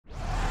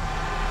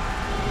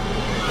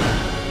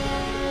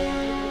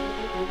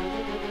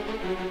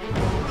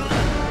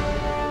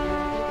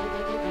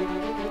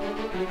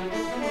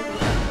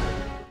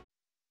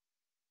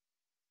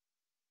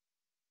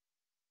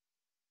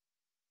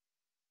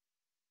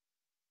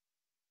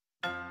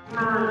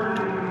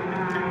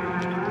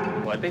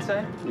What'd they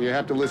say? You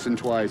have to listen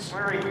twice.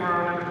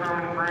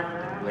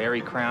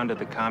 Larry Crowne to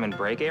the Common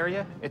Break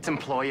area? It's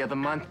Employee of the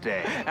Month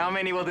Day. How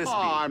many will this be?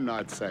 Oh, I'm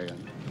not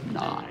saying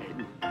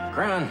 9.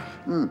 Crowne,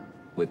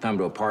 we've come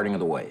to a parting of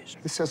the ways.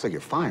 This sounds like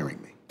you're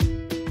firing me.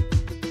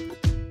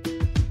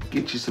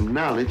 Get you some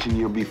knowledge and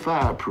you'll be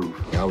fireproof.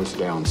 I was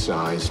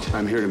downsized.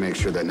 I'm here to make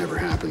sure that never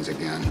happens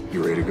again.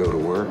 You ready to go to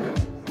work?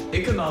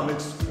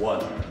 Economics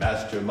 1.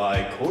 Master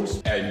my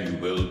course, and you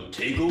will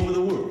take over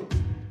the world.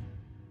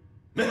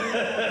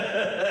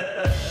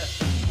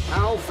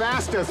 How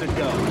fast does it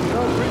go?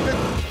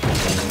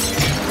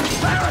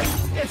 Larry,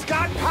 it's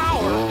got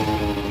power!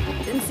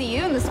 Didn't see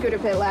you in the scooter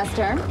pit last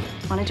term.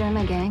 Want to join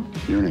my gang?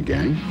 You're in a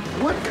gang?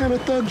 What kind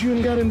of thugs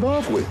you got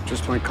involved with?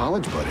 Just my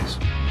college buddies.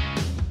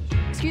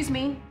 Excuse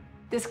me,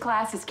 this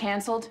class is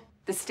canceled.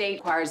 The state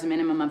requires a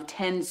minimum of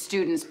 10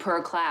 students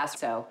per class,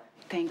 so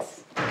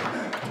thanks.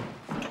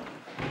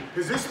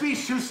 Is this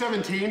speech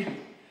 217?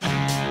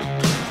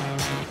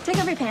 Take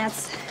off your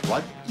pants.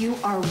 What? You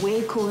are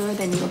way cooler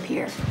than you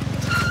appear.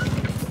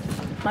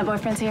 My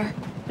boyfriend's here.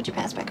 Put your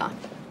pants back on.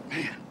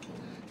 Man,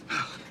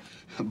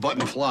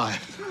 button fly.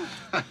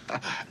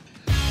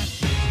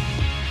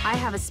 I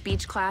have a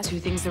speech class who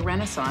thinks the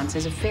Renaissance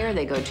is a fair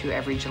they go to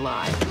every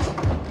July.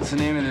 What's the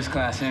name of this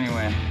class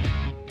anyway?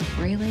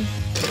 Really?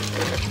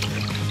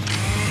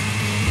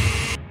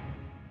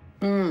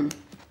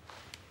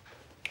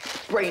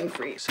 Brain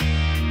freeze.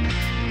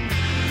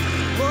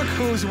 Look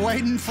who's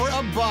waiting for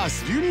a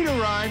bus. Do you need a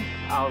ride?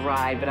 I'll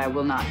ride, but I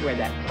will not wear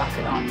that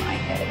bucket on my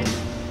head.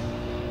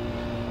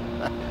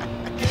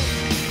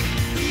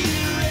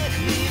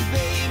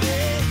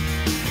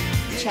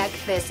 Check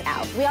this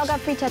out. We all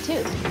got free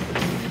tattoos.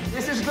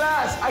 This is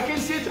glass. I can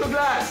see through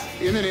glass.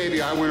 In the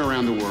Navy, I went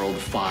around the world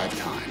 5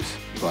 times.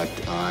 But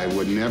I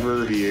would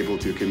never be able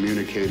to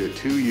communicate it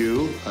to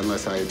you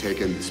unless I had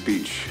taken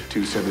speech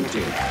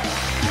 217.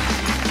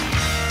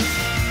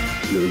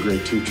 You're a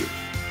great teacher.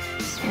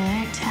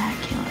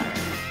 Spectacular.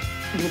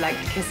 Would you like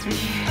to kiss me?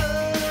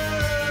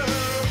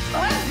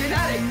 Let's do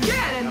that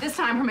again! And this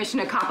time, permission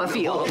to cop a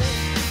field.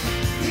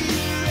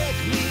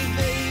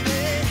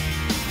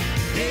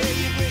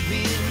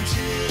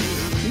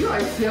 You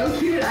are so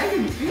cute. I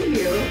can see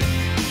you.